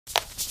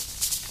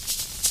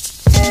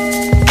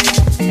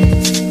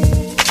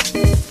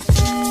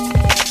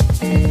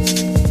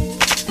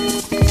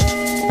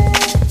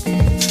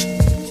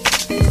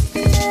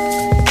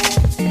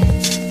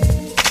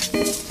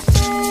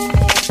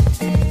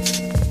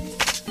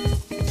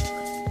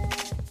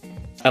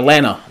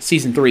Atlanta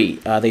season 3.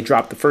 They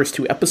dropped the first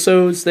 2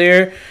 episodes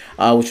there,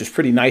 which was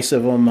pretty nice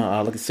of them.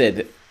 Like I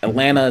said,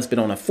 Atlanta has been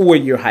on a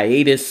 4-year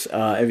hiatus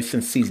ever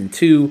since season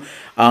 2.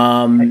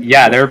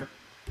 Yeah,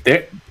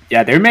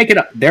 they're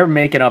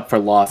making up for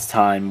lost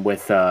time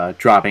with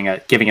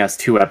giving us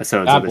 2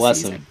 episodes God of the bless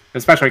season. them.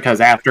 Especially because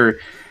after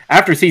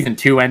season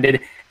 2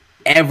 ended,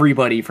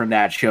 everybody from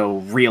that show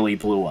really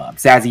blew up.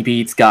 Zazie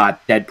Beetz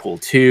got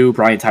Deadpool 2.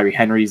 Brian Tyree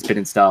Henry's been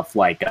in stuff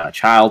like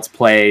Child's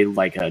Play,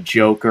 like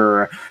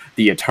Joker,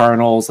 The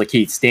Eternals, like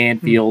Keith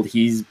Stanfield.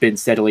 He's been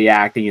steadily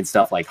acting in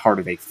stuff like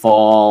Harder They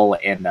Fall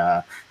and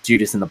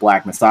Judas and the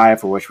Black Messiah,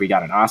 for which we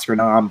got an Oscar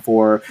nom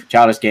for.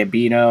 Childish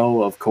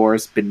Gambino, of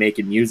course, been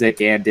making music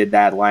and did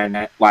that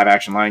live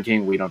action Lion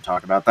King. We don't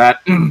talk about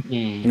that.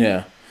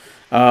 Yeah.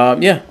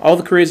 All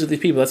the careers of these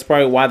people. That's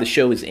probably why the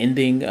show is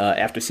ending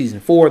after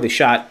season 4. They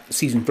shot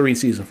season 3 and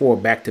season 4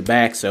 back to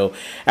back. So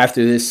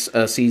after this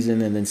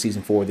season and then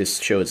season 4, this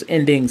show is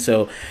ending.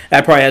 So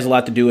that probably has a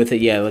lot to do with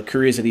it. Yeah, the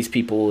careers of these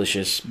people is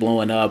just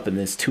blowing up, and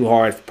it's too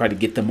hard to probably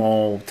get them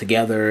all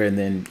together and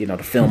then to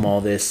film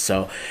all this.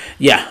 So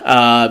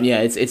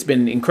it's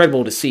been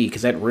incredible to see,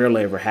 because that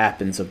rarely ever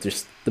happens, of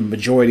just the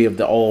majority of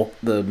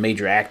the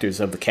major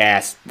actors of the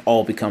cast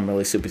all become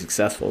really super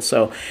successful.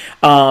 So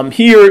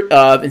here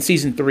in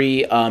season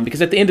 3,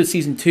 because at the end of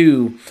season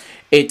 2,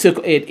 it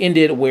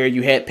ended where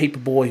you had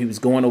Paperboy, who was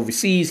going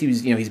overseas. He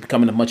was he's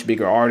becoming a much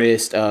bigger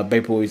artist.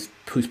 Paperboy,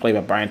 who's played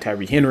by Brian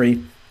Tyree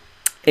Henry.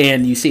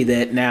 And you see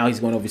that now he's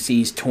going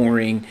overseas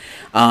touring,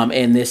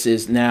 and this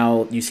is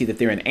now you see that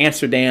they're in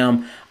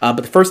Amsterdam. But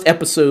the first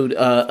episode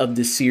of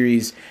this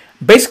series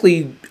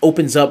basically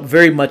opens up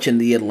very much in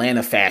the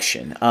Atlanta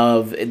fashion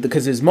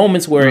because there's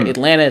moments where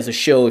Atlanta as a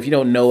show, if you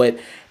don't know it,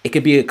 it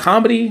could be a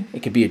comedy,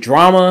 it could be a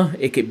drama,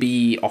 it could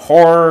be a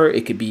horror,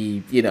 it could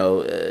be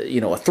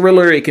a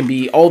thriller, it can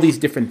be all these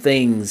different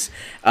things.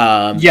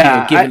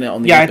 Given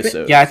on the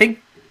episode. I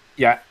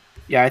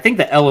think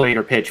the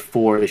elevator pitch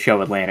for the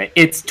show Atlanta,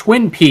 it's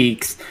Twin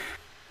Peaks,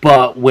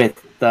 but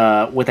with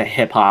a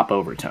hip hop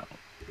overtone.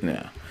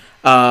 Yeah.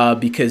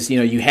 Because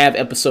you have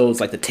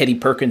episodes like the Teddy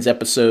Perkins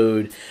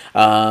episode,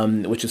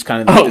 which is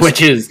kind of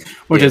which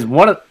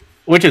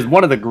is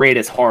one of the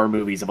greatest horror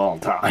movies of all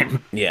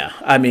time. Yeah,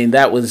 I mean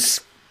that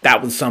was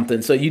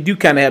something. So you do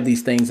kind of have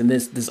these things, and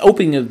this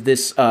opening of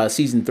this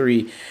season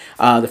 3,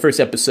 the first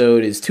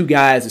episode is 2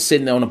 guys are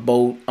sitting on a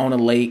boat on a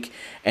lake,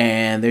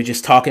 and they're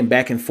just talking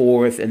back and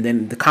forth, and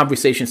then the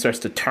conversation starts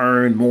to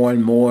turn more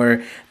and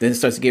more. Then it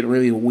starts to get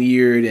really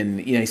weird, and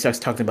he starts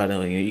talking about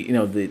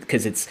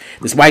because it's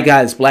this white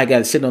guy, this black guy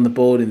that's sitting on the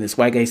boat, and this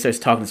white guy starts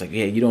talking. It's like,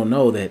 yeah, you don't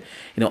know that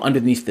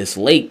underneath this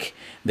lake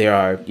there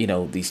are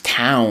these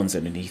towns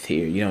underneath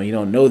here. You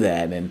don't know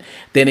that. And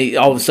then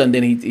all of a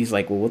sudden he's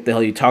like, well, what the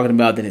hell are you talking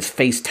about? Then his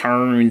face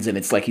turns, and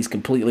it's like he's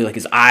completely like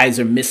his eyes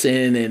are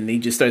missing, and he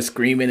just starts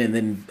screaming, and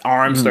then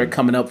arms start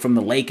coming up from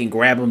the lake and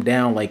grab him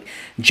down like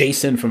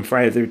Jason from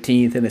Friday the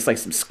 13th, and it's like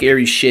some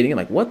scary shit. And you're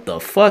like, what the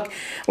fuck?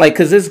 Like,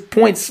 because there's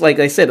points, like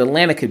I said,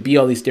 Atlanta could be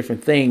all these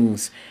different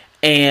things,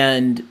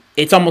 and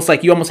it's almost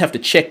like you almost have to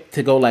check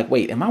to go like,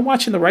 wait, am I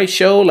watching the right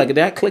show? Like, did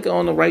I click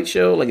on the right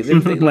show? Like, is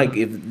everything like,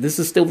 if this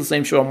is still the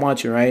same show I'm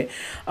watching, right?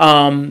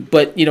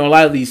 But a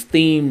lot of these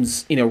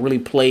themes, really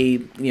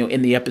play,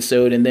 in the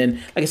episode, and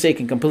then, like I say, it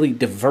can completely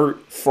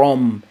divert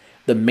from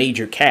the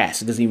major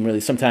cast. It doesn't even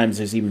really. Sometimes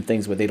there's even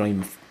things where they don't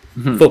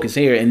even focus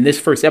here. In this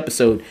first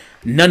episode,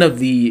 none of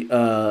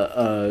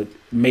the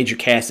major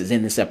cast is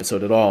in this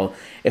episode at all.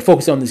 It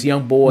focuses on this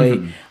young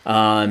boy.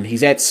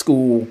 He's at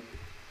school.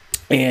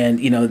 And,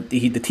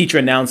 the teacher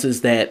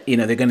announces that,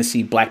 they're going to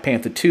see Black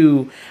Panther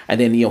 2.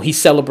 And then, he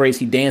celebrates,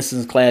 he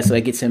dances in class. So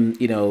that gets him,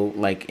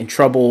 like in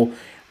trouble.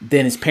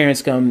 Then his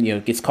parents come,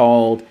 gets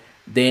called.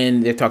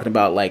 Then they're talking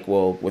about like,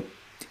 well, with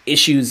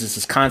issues, this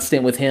is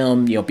constant with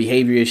him,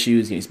 behavior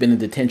issues. He's been in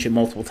detention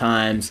multiple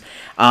times.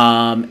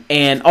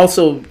 And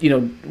also,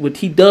 what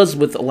he does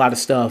with a lot of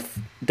stuff,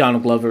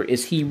 Donald Glover,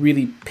 is he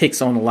really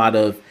picks on a lot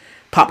of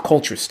pop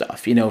culture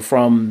stuff,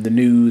 from the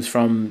news,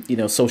 from,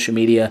 social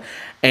media.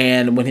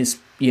 And when his,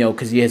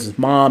 because he has his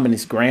mom and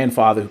his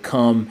grandfather who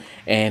come,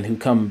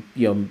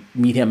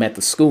 meet him at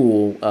the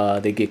school,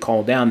 they get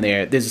called down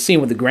there. There's a scene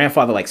where the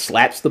grandfather like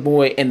slaps the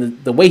boy,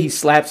 and the way he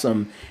slaps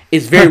him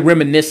is very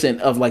reminiscent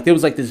of like, there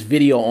was like this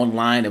video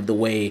online of the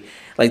way,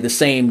 like the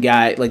same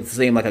guy, like the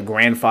same, like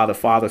a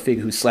father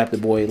figure who slapped the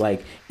boy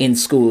like in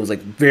school. It was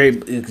like very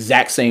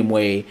exact same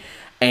way.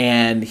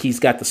 And he's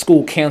got the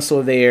school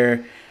counselor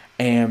there.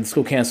 And the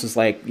school counselor's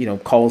like,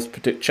 calls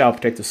Child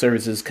Protective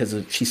Services because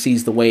she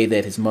sees the way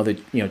that his mother,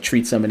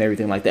 treats him and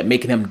everything like that,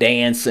 making him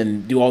dance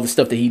and do all the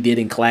stuff that he did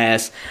in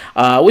class,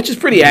 which is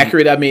pretty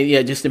accurate. I mean,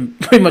 yeah, just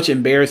pretty much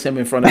embarrass him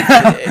in front of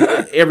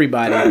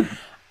everybody.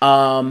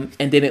 And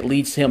then it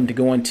leads him to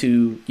go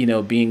into,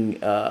 being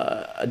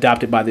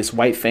adopted by this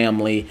white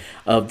family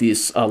of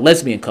this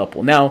lesbian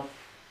couple. Now,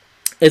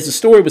 as the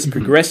story was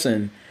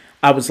progressing,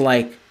 I was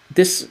like,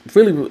 this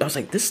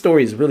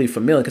story is really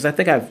familiar because I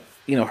think I've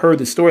heard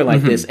the story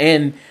like this.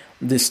 And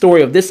the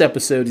story of this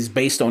episode is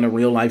based on a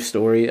real life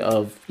story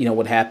of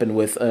what happened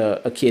with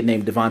a kid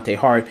named Devontae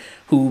Hart,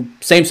 who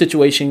same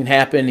situation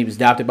happened. He was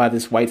adopted by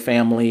this white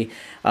family,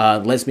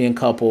 lesbian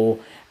couple,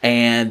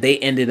 and they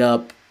ended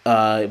up.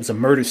 It was a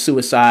murder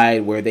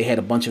suicide where they had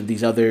a bunch of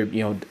these other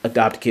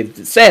adopted kids. It's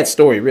a sad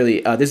story,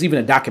 really. There's even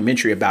a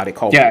documentary about it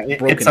called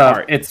Broken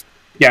Heart. It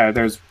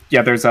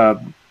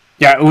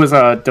was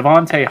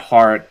Devontae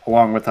Hart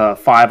along with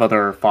 5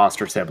 other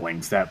foster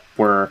siblings that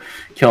were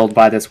killed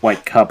by this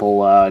white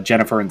couple,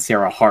 Jennifer and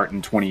Sarah Hart,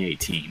 in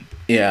 2018.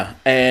 Yeah,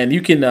 and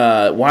you can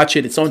watch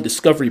it. It's on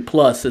Discovery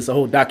Plus. There's a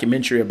whole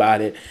documentary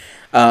about it,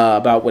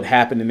 about what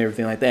happened and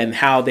everything like that, and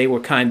how they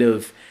were kind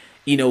of,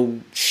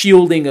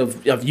 shielding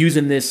of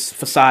using this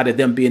facade of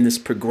them being this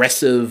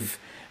progressive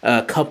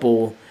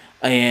couple.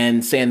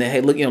 And saying that, hey,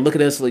 look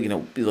at us,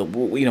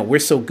 we're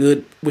so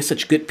good, we're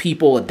such good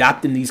people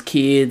adopting these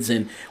kids,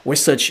 and we're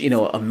such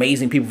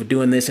amazing people for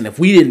doing this. And if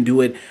we didn't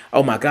do it,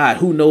 oh my God,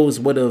 who knows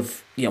what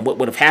would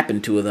have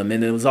happened to them?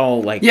 And it was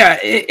all like,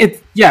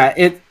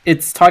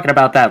 it's talking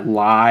about that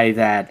lie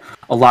that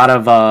a lot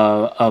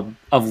of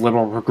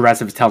liberal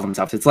progressives tell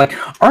themselves. It's like,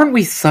 aren't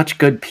we such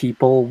good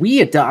people? We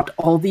adopt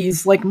all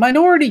these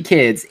minority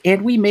kids,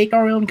 and we make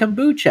our own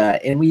kombucha,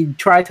 and we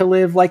try to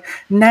live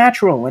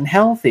natural and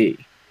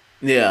healthy.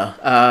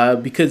 Yeah,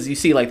 because you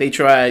see, they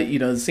try,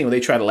 the scene where they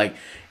try to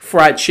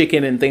fried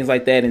chicken and things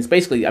like that, and it's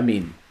basically,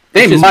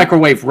 they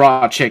microwave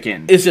raw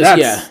chicken. It's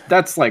just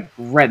that's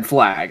red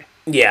flag.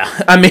 Yeah,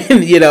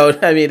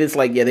 it's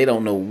they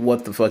don't know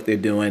what the fuck they're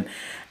doing,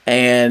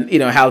 and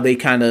how they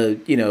kind of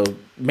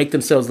make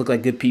themselves look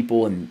like good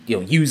people, and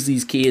use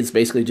these kids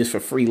basically just for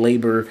free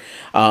labor,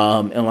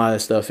 and a lot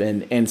of stuff,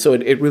 and so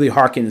it really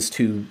harkens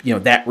to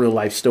that real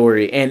life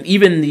story, and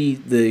even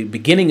the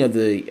beginning of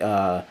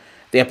the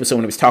episode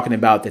when it was talking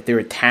about that there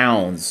are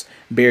towns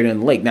buried in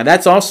the lake. Now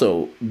that's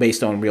also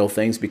based on real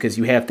things, because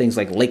you have things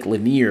like Lake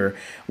Lanier,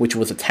 which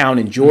was a town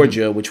in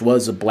Georgia, which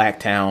was a black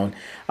town,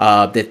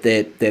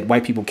 that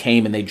white people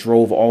came and they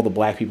drove all the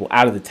black people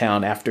out of the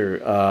town after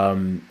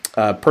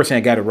a person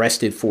had got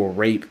arrested for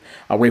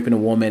raping a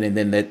woman, and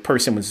then that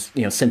person was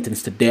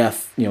sentenced to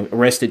death,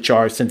 arrested,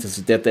 charged, sentenced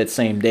to death that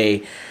same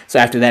day. So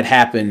after that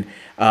happened,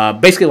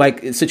 basically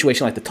like a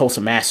situation like the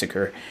Tulsa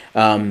Massacre,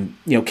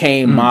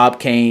 mob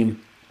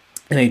came,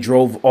 and they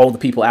drove all the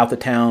people out the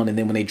town. And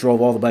then when they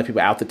drove all the black people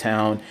out the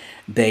town,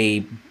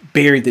 they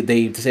buried that.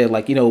 They said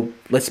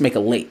let's make a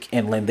lake,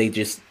 and then they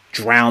just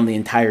drowned the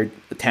entire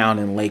town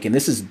in the lake. And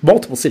this is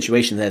multiple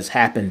situations that has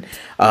happened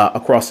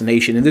across the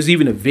nation. And there's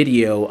even a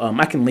video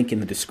I can link in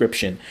the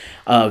description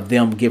of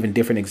them giving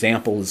different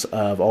examples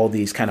of all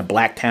these kind of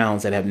black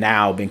towns that have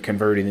now been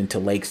converted into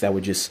lakes that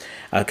were just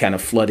kind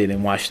of flooded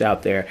and washed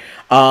out there.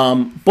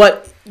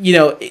 But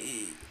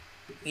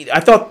I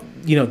thought,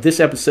 this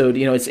episode,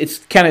 it's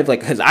kind of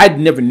because I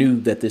never knew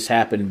that this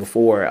happened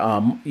before. I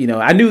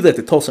knew that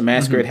the Tulsa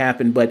Massacre had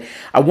happened, but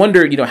I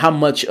wonder, how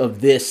much of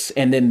this,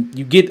 and then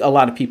you get a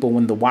lot of people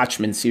when the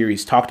Watchmen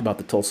series talked about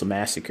the Tulsa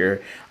Massacre,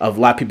 of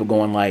a lot of people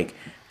going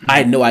I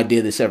had no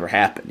idea this ever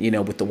happened,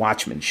 with the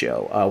Watchmen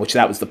show, which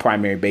that was the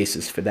primary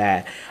basis for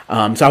that.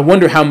 So I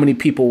wonder how many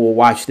people will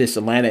watch this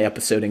Atlanta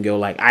episode and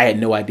go I had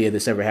no idea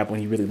this ever happened,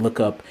 when you really look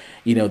up,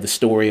 the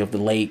story of the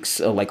lakes,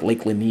 like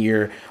Lake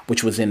Lanier,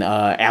 which was in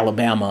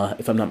Alabama,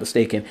 if I'm not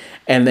mistaken.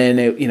 And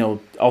then,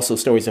 also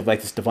stories of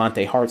this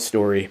Devontae Hart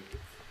story.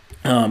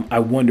 I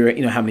wonder,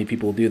 how many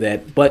people will do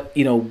that. But,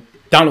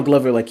 Donald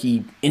Glover,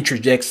 he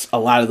interjects a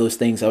lot of those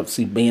things,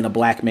 obviously being a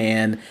black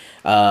man,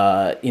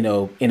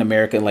 in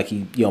America,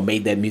 he,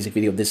 made that music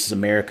video, This Is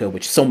America,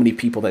 which so many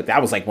people,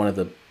 that was one of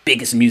the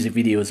biggest music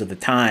videos of the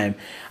time,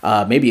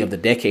 maybe of the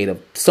decade, of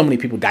so many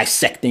people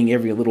dissecting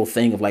every little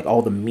thing of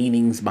all the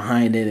meanings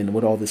behind it and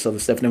what all this other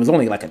stuff. And it was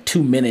only a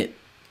 2-minute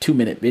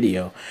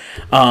video.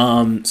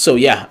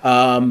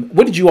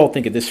 What did you all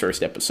think of this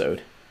first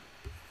episode?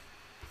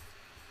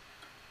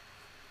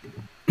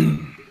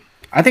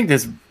 I think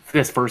this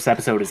first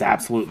episode is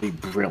absolutely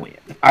brilliant.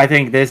 I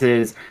think this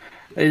is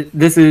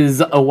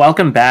a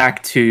welcome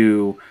back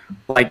to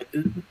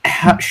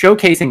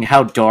showcasing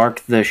how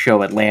dark the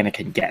show Atlanta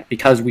can get,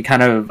 because we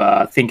kind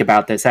of think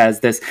about this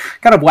as this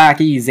kind of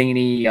wacky,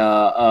 zany,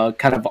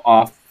 kind of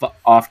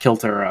off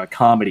kilter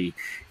comedy,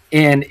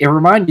 and it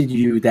reminded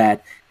you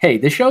that, hey,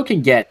 the show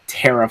can get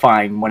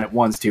terrifying when it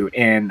wants to,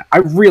 and I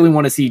really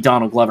want to see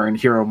Donald Glover and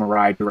Hiro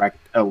Murai direct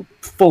a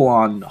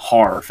full-on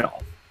horror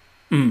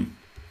film.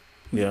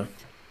 Yeah.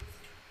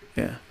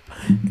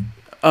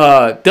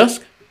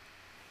 Dusk?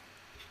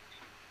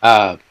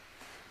 I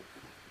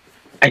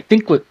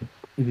think what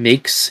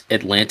makes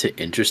Atlanta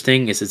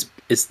interesting is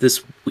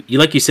this,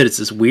 like you said, it's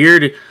this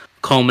weird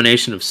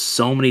culmination of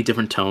so many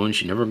different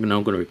tones you never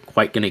know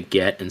quite going to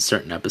get in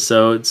certain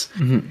episodes.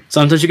 Mm-hmm.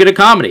 Sometimes you get a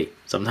comedy.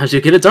 Sometimes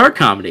you get a dark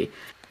comedy.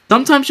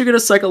 Sometimes you get a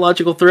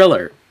psychological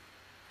thriller.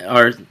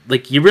 Or,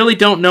 you really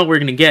don't know what we're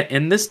going to get.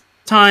 And this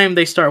time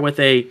they start with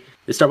a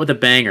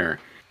banger.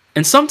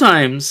 And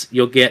sometimes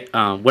you'll get,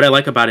 what I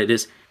like about it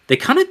is they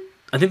kind of,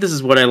 I think this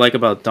is what I like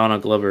about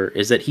Donald Glover,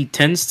 is that he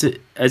tends to,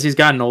 as he's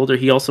gotten older,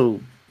 he also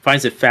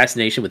finds a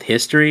fascination with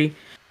history.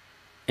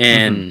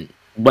 and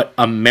what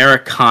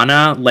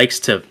Americana likes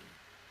to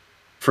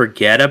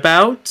forget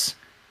about,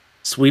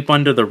 sweep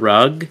under the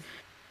rug.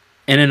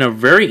 And in a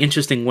very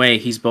interesting way,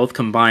 he's both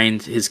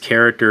combined his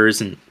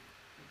characters, and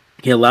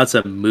he allows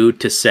a mood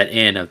to set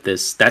in of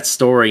that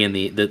story in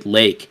the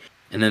lake,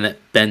 and then that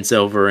bends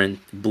over and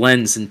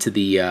blends into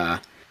the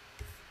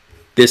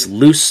this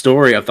loose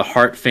story of the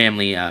Hart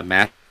family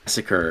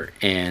massacre.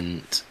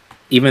 And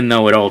even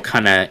though it all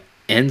kind of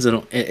ends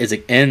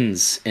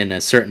in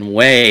a certain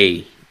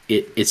way,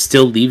 it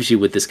still leaves you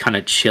with this kind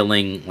of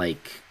chilling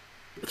like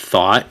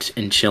thought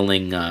and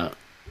chilling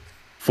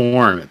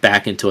form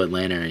back into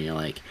Atlanta, and you're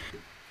like,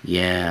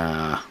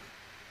 yeah,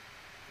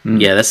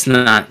 that's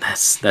not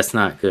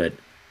good.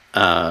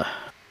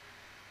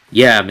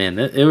 Yeah, man,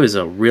 it was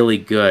a really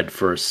good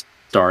first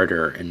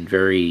starter and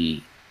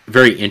very,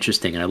 very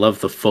interesting. And I love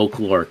the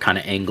folklore kind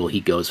of angle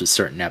he goes with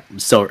certain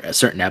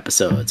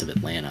episodes of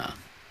Atlanta.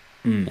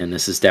 And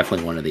this is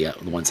definitely one of the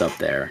ones up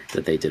there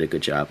that they did a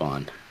good job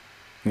on.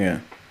 Yeah.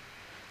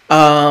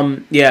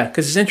 Yeah,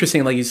 because it's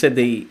interesting, like you said,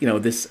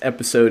 this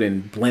episode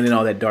and blending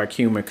all that dark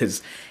humor,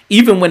 because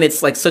even when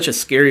it's like such a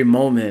scary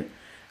moment,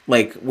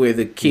 like where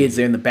the kids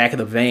are in the back of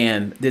the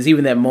van, there's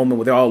even that moment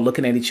where they're all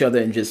looking at each other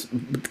and just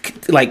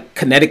like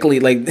kinetically,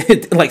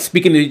 like like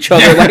speaking to each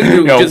other, like,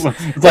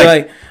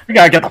 like we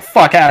gotta get the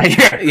fuck out of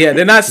here. Yeah,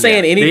 they're not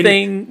saying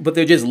anything, but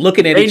they're just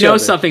looking at each other. They know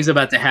something's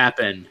about to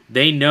happen.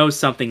 They know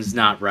something's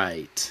not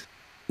right.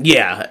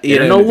 Yeah, they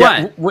don't know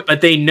what,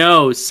 but they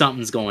know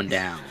something's going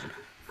down.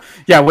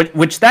 Yeah,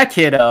 which that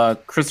kid,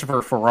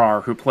 Christopher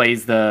Farrar, who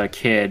plays the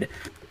kid,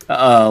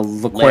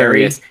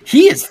 Laquarius,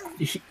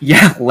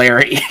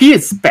 Larry. He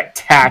is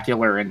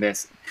spectacular in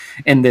this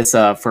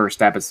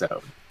first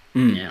episode.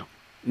 Yeah.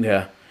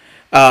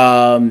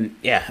 I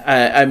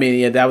mean,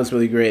 yeah, that was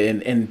really great,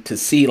 and to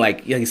see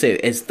like you said,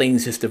 as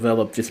things just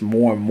develop just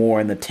more and more,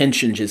 and the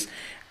tension just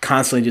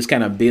constantly just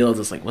kind of builds.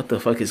 It's like, what the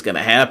fuck is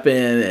gonna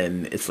happen?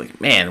 And it's like,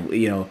 man,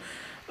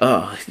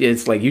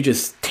 it's like you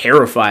just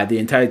terrified the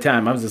entire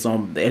time. I was just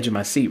on the edge of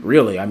my seat,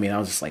 really. I mean, I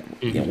was just like,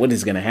 what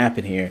is gonna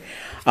happen here?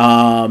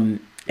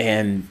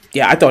 And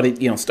yeah, I thought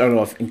it, started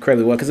off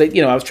incredibly well, because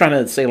I was trying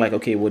to say like,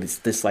 okay, what is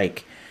this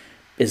like?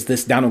 Is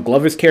this Donald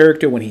Glover's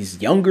character when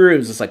he's younger? It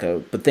was just like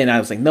but then I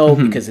was like, no,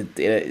 because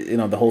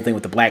the whole thing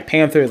with the Black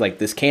Panther is like,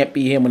 this can't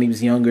be him when he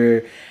was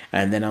younger.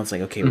 And then I was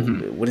like, okay,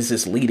 what is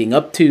this leading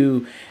up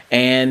to?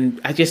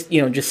 And I just,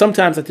 just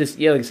sometimes I just,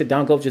 like I said,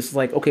 Donald Glover just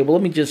like, okay, well,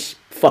 let me just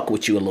fuck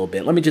with you a little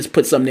bit. Let me just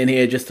put something in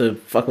here just to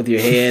fuck with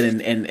your head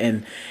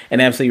and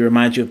absolutely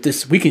remind you of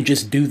this. We can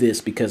just do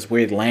this because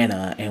we're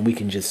Atlanta, and we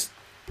can just,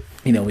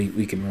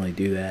 we can really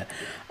do that.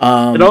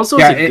 It also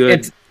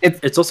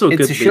it's also a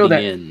good leading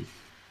in.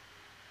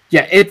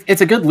 Yeah,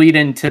 it's a good lead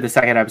into the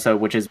second episode,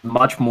 which is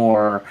much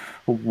more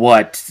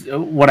what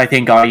I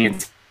think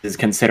audiences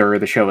consider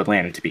the show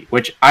Atlanta to be.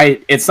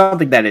 It's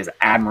something that is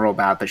admirable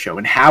about the show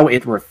and how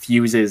it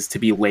refuses to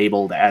be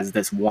labeled as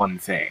this one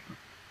thing.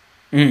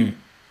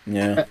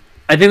 Yeah,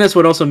 I think that's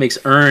what also makes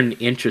Ern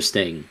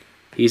interesting.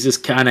 He's this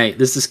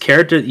this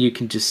character that you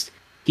can just.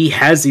 He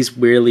has these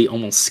weirdly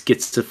almost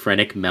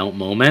schizophrenic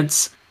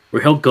moments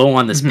where he'll go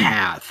on this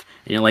path,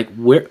 and you're like,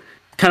 where.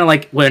 Kind of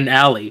like when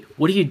Allie,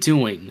 what are you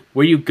doing?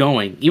 Where are you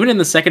going? Even in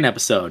the second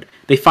episode,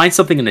 they find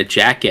something in a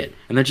jacket,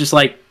 and they're just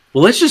like,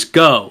 well, let's just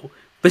go.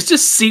 Let's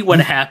just see what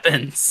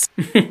happens.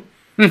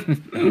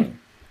 Oh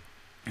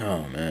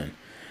man.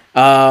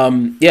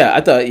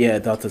 I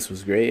thought this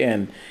was great.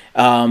 And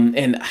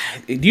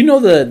do you know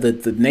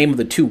the name of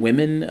the two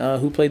women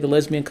who played the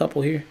lesbian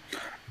couple here?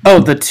 Oh,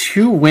 the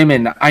two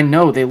women. I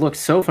know, they look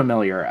so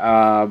familiar.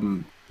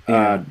 Amber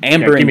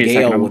and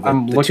Gail were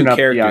the two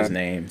characters'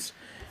 names.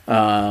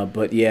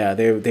 But yeah,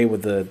 they were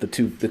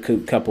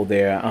the couple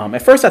there.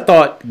 At first, I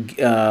thought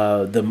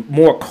the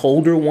more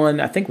colder one,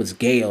 I think, was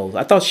Gail.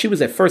 I thought she was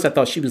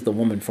the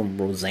woman from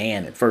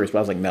Roseanne at first, but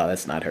I was like, no,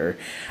 that's not her.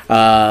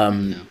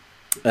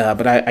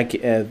 But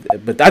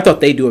I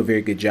thought they do a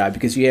very good job,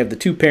 because you have the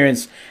two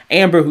parents,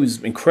 Amber,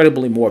 who's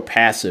incredibly more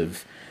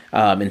passive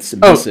and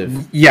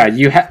submissive.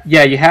 You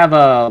have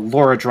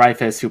Laura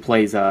Dreyfus, who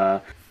plays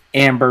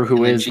Amber,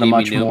 who is the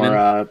much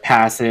more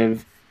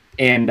passive.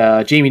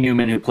 And Jamie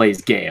Newman, who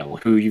plays Gail,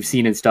 who you've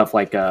seen in stuff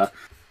like The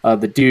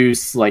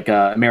Deuce, like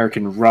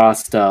American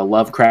Rust,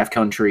 Lovecraft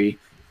Country,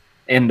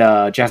 and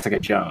Jessica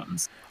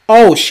Jones.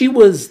 Oh, she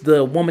was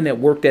the woman that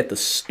worked at the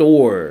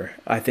store,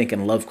 I think,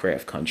 in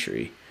Lovecraft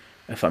Country,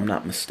 if I'm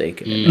not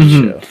mistaken, in that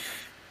show.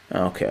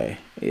 Okay,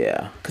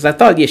 yeah. Because I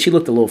thought, she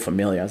looked a little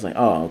familiar. I was like,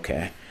 oh,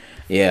 okay.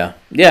 Yeah.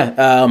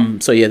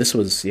 So, this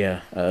was,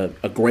 a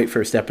great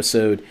first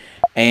episode.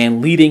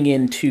 And leading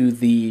into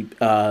the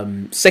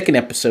second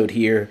episode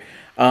here,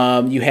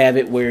 you have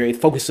it where it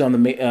focuses on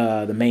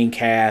the main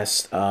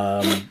cast.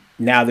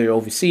 Now they're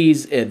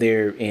overseas.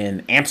 They're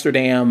in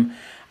Amsterdam,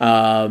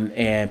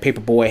 and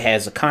Paperboy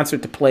has a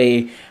concert to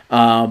play.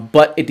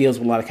 But it deals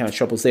with a lot of kind of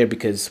troubles there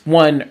because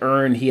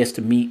one, he has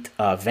to meet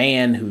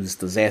Van, who's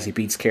the Zazie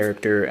Beetz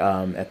character,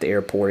 at the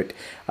airport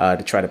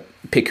to try to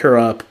pick her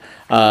up.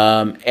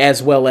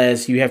 As well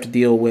as you have to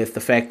deal with the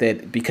fact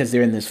that because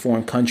they're in this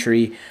foreign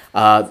country,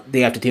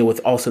 they have to deal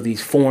with also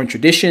these foreign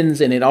traditions,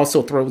 and it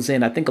also throws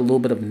in, I think, a little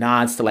bit of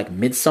nods to like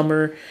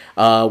Midsummer,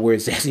 where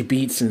Zazie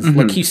Beetz and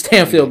Lakeith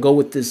Stanfield go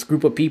with this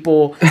group of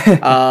people,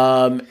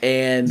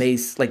 and they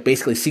like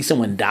basically see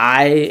someone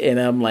die, and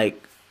I'm like,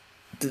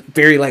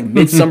 very like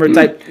Midsummer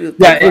type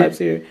vibes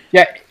here.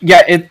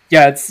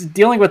 It's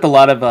dealing with a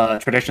lot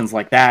of traditions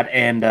like that,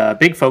 and a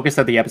big focus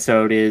of the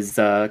episode is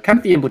kind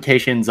of the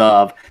implications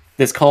of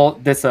this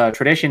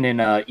tradition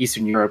in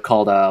Eastern Europe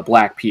called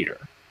Black Peter,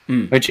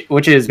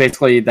 which is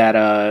basically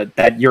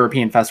that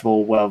European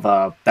festival of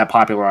that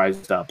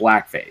popularized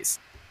blackface.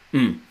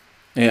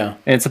 Yeah,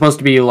 and it's supposed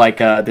to be like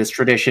this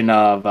tradition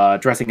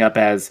of dressing up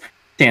as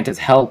Santa's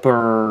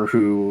helper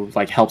who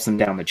like helps him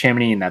down the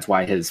chimney, and that's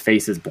why his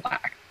face is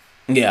black.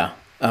 Yeah,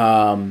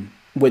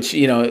 which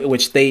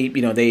they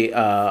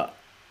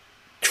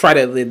try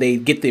to, they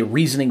get the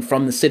reasoning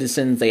from the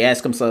citizens. They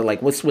ask them, so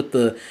like, what's with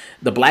the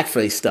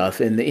blackface stuff?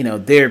 And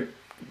they're,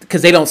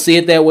 because they don't see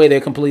it that way, they're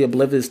completely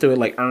oblivious to it.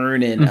 Like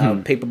Ern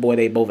and Paperboy,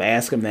 they both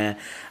ask him that,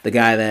 the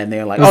guy, that, and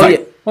they're like, oh,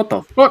 yeah, what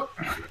the fuck?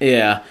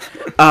 Yeah.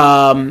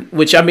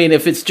 Which, I mean,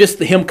 if it's just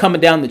him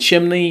coming down the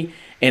chimney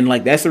and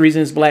like that's the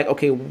reason it's black,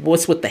 okay,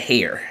 what's with the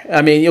hair?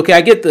 I mean, okay, I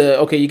get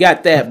you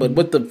got that, but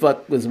what the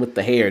fuck was with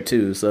the hair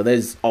too? So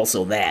there's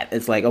also that.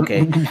 It's like,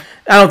 okay,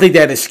 I don't think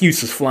that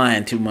excuse is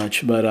flying too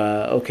much, but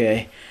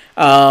okay.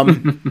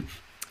 And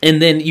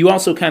then you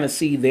also kind of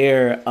see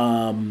there,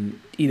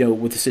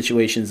 with the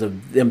situations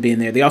of them being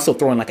there, they also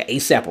throw in like an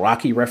ASAP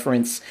Rocky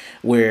reference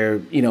where,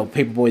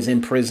 Paperboy's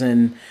in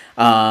prison,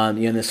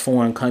 in this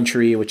foreign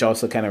country, which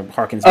also kind of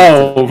harkens back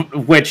to...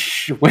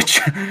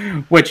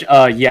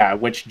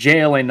 which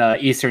jail in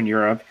Eastern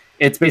Europe.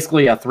 It's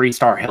basically a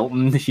 3-star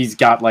Hilton. He's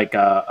got like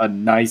a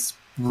nice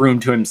room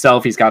to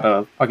himself. He's got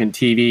a fucking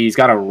TV. He's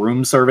got a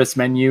room service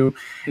menu,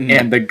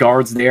 and the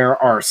guards there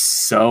are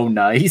so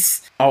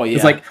nice. Oh yeah,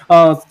 it's like,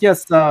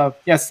 yes,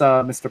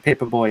 Mr.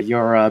 Paperboy,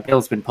 your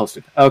bill's been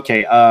posted.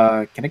 Okay,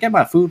 can I get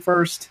my food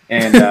first?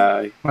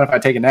 And what if I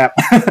take a nap?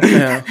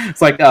 Yeah.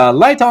 It's like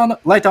light on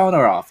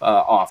or off?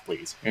 Off,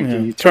 please.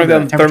 You turn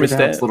down the thermostat.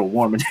 Down, it's a little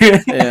warm.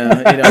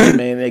 Yeah,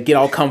 they get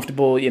all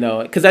comfortable.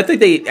 Because I think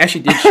they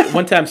actually did.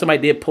 One time,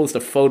 somebody did post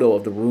a photo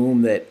of the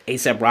room that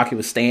ASAP Rocky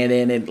was staying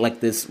in, and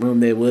like this room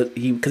that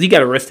because he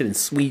got arrested in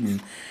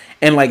Sweden.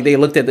 And like they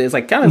looked at it, it's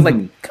like kind of like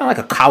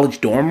a college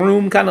dorm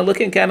room kind of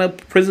looking, kind of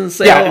prison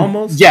cell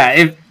almost.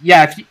 If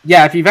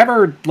you've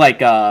ever like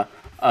done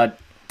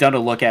a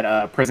look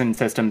at prison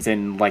systems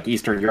in like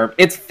Eastern Europe,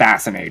 it's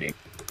fascinating.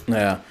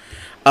 Yeah,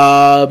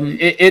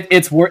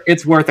 it's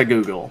worth a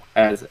Google,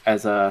 as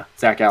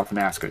Zach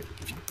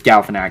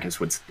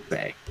Galifianakis would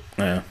say.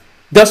 Yeah.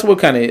 That's what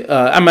kind of.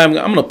 I'm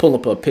gonna pull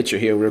up a picture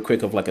here real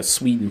quick of like a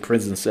Sweden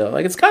prison cell.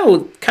 Like it's kind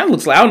of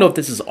looks like, I don't know if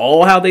this is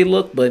all how they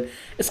look, but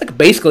it's like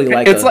basically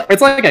like it's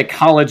like a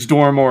college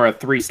dorm or a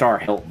 3-star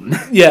Hilton.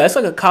 Yeah, it's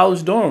like a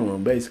college dorm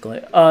room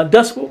basically.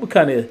 Dusk, what were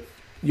kind of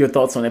your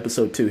thoughts on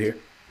episode 2 here?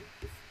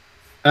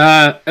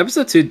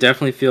 Episode 2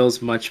 definitely feels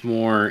much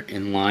more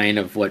in line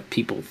of what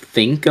people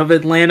think of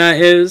Atlanta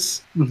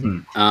is.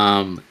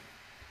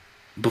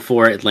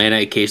 Before Atlanta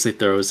occasionally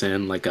throws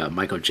in like a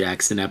Michael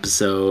Jackson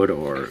episode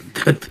or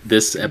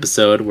this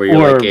episode where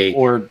you're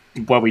or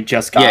what we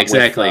just got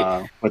exactly.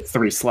 with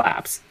 3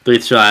 slaps.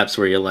 3 slaps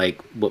where you're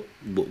like,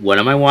 what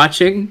am I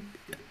watching?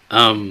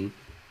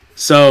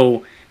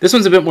 So this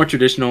one's a bit more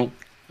traditional.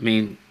 I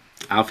mean,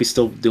 Alfie's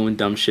still doing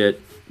dumb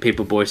shit.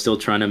 Paperboy's still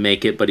trying to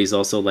make it, but he's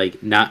also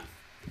like not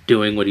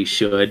doing what he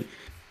should.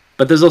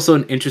 But there's also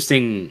an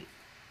interesting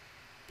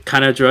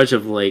kind of drudge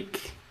of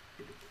like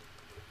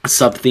a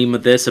sub-theme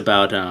of this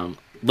about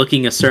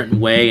looking a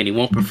certain way, and he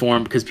won't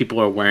perform because people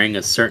are wearing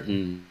a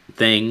certain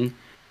thing,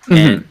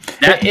 and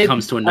that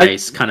comes to a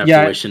nice kind of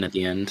fruition at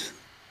the end.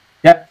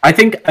 Yeah, I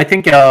think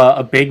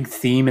a big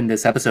theme in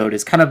this episode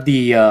is kind of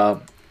the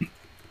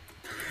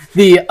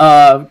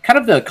kind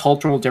of the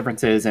cultural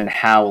differences and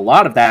how a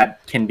lot of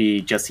that can be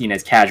just seen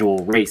as casual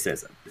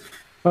racism.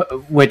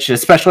 Which,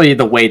 especially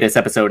the way this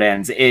episode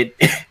ends, it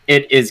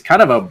is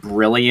kind of a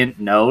brilliant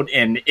note,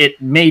 and it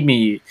made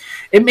me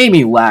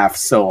laugh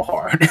so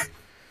hard.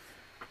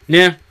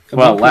 Yeah.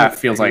 Well, laugh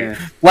feels like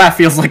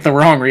the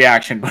wrong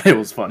reaction, but it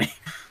was funny.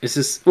 It's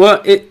just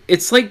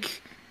it's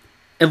like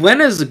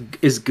Atlanta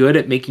is good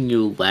at making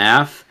you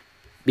laugh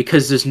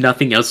because there's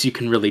nothing else you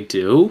can really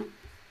do.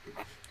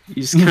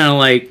 You just kind of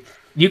like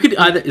you could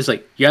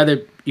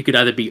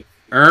either be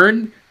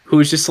Ern,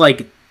 who's just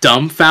like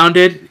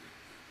dumbfounded.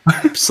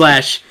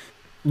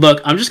 /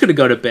 look, I'm just gonna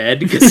go to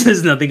bed because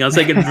there's nothing else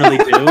I can really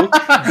do.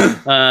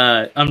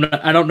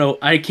 I don't know.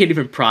 I can't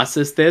even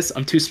process this.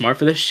 I'm too smart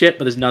for this shit,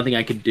 but there's nothing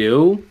I can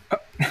do.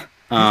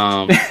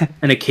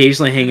 And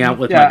occasionally hang out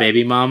with my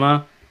baby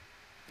mama,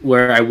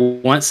 where I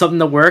want something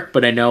to work,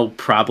 but I know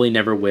probably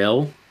never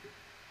will.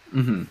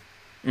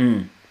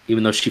 Mm-hmm.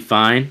 Even though she's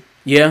fine.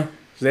 Yeah,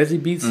 Zazie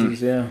Beetz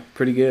is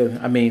pretty good.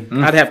 I mean,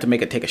 I'd have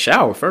to take a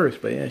shower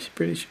first, but yeah,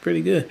 she's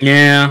pretty good.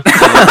 Yeah,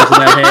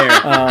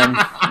 that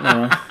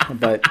hair.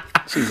 But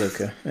she's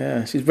okay.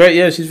 Yeah, she's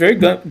very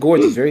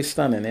gorgeous, very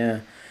stunning.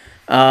 Yeah.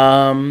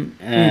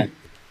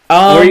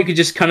 Or you could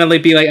just kind of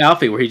be like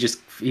Alfie, where or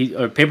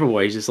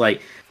Paperboy. He's just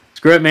like,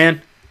 screw it,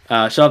 man.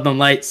 Shut off them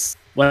lights,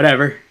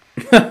 whatever.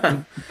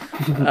 Yeah.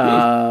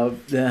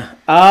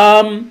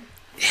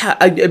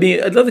 I mean,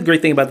 another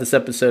great thing about this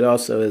episode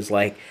also is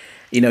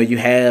you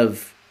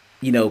have,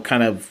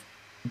 kind of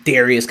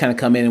Darius kind of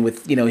come in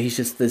with, he's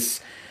just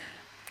this,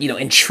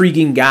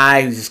 intriguing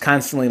guy who's just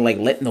constantly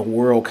letting the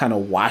world kind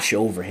of wash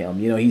over him.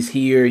 He's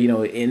here,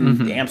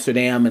 in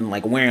Amsterdam and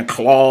wearing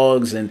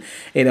clogs and,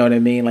 you know what I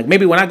mean?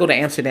 Maybe when I go to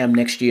Amsterdam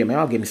next year,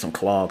 I'll give me some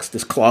clogs,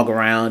 just clog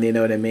around, you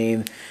know what I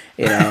mean?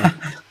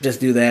 Just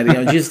do that.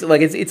 Just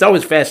it's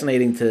always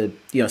fascinating to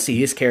see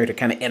his character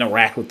kind of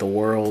interact with the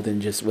world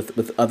and just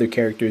with other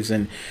characters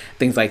and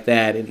things like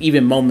that. And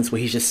even moments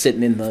where he's just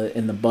sitting in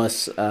the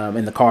bus,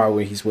 in the car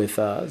where he's with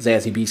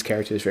Zazie Beetz'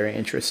 character is very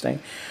interesting.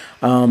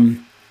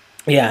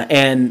 Yeah,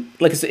 and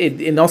like I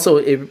said, and also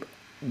it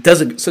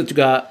does such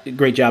a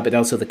great job at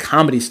also the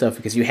comedy stuff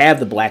because you have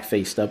the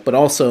blackface stuff, but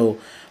also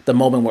the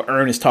moment where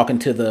Ern is talking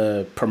to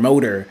the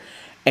promoter.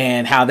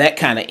 And how that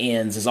kind of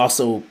ends is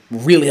also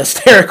really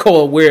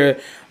hysterical. Where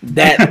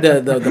that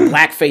the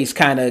blackface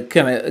kind of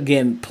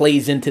again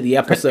plays into the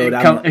episode.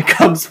 It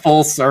comes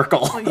full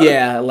circle.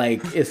 Yeah,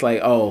 it's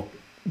oh,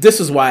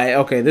 this is why.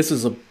 Okay, this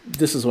is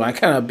why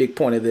kind of a big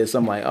point of this.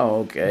 I'm like,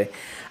 oh, okay.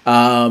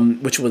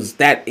 Which was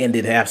that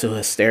ended absolutely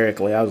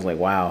hysterically. I was like,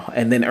 wow.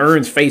 And then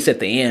Ern's face at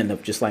the end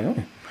of just oh.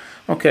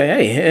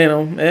 Okay, hey,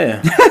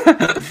 yeah.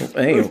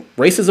 Hey,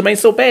 racism ain't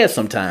so bad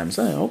sometimes.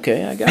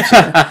 Okay, I got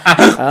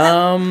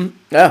you.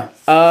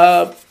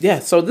 Yeah.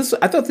 So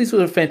I thought these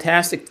were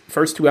fantastic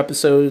first two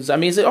episodes. I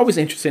mean, it's always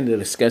interesting to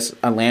discuss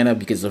Atlanta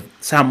because of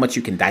how much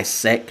you can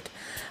dissect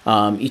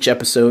each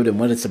episode and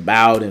what it's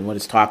about and what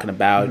it's talking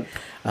about,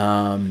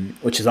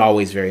 which is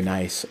always very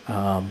nice.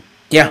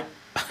 Yeah.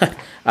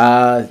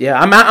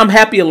 I'm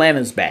happy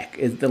Atlanta's back.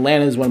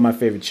 Atlanta is one of my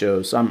favorite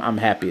shows, so I'm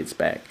happy it's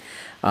back.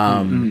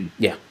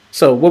 Yeah.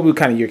 So, what were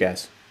kind of your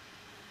guys?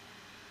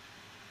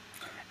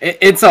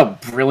 It's a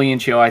brilliant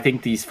show. I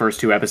think these first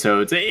two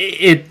episodes,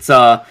 it's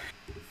a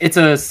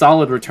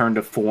solid return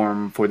to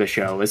form for the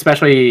show,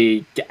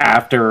 especially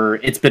after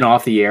it's been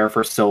off the air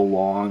for so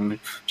long,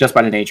 just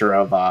by the nature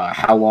of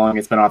how long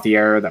it's been off the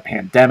air, the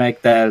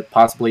pandemic that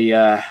possibly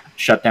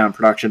shut down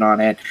production on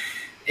it.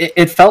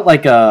 It felt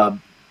like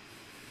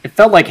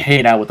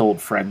hanging out with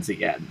old friends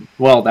again.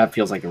 Well, that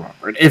feels like the wrong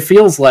word. It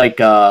feels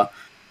like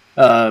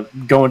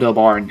going to a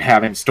bar and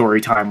having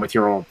story time with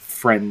your old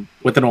friend,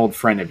 with an old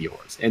friend of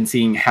yours, and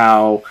seeing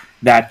how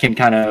that can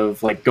kind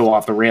of go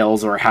off the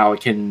rails or how it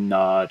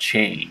can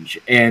change,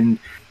 and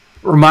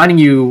reminding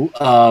you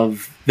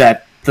of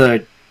that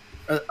the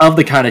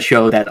kind of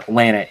show that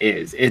Atlanta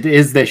is. It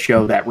is this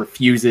show that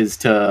refuses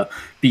to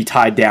be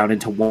tied down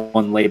into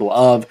one label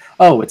of,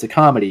 oh, it's a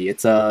comedy,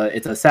 it's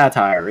a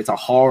satire, it's a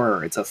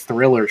horror, it's a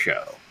thriller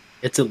show.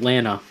 It's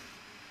Atlanta.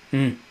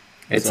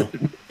 It's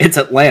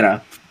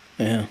Atlanta.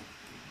 Yeah.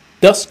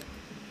 Dusk?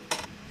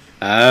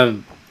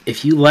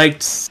 If you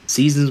liked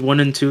seasons 1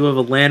 and 2 of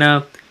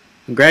Atlanta,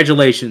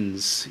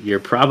 congratulations. You're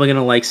probably going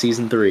to like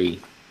season 3.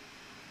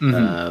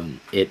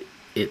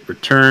 It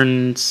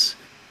returns.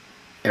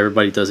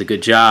 Everybody does a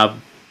good job.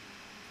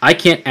 I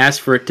can't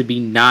ask for it to be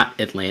not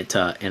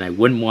Atlanta, and I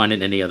wouldn't want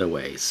it any other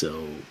way.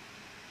 So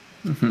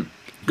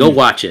go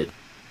watch it.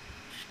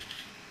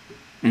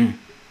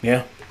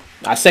 Yeah.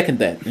 I second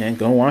that. Yeah,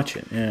 go watch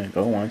it. Yeah,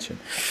 go watch it.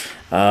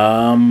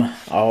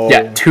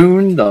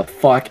 Tune the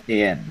fuck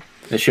in.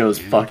 The show's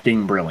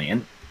fucking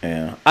brilliant.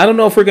 Yeah. I don't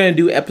know if we're gonna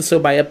do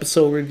episode by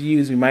episode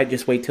reviews. We might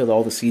just wait till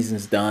all the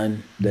season's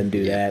done, then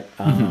do that.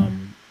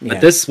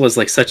 But this was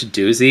such a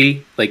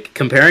doozy.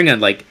 Comparing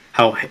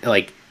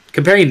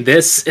comparing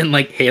this and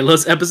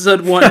Halo's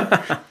episode 1.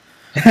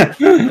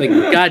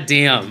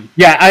 Goddamn.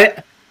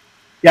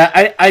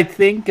 I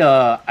think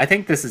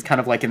this is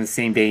kind of in the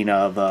same vein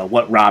of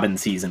what Robin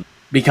season,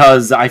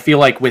 because I feel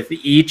like with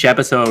each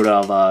episode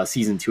of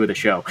season 2 of the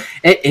show,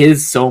 it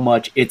is so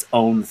much its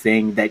own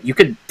thing that you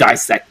could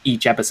dissect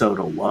each episode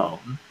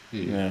alone.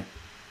 Yeah.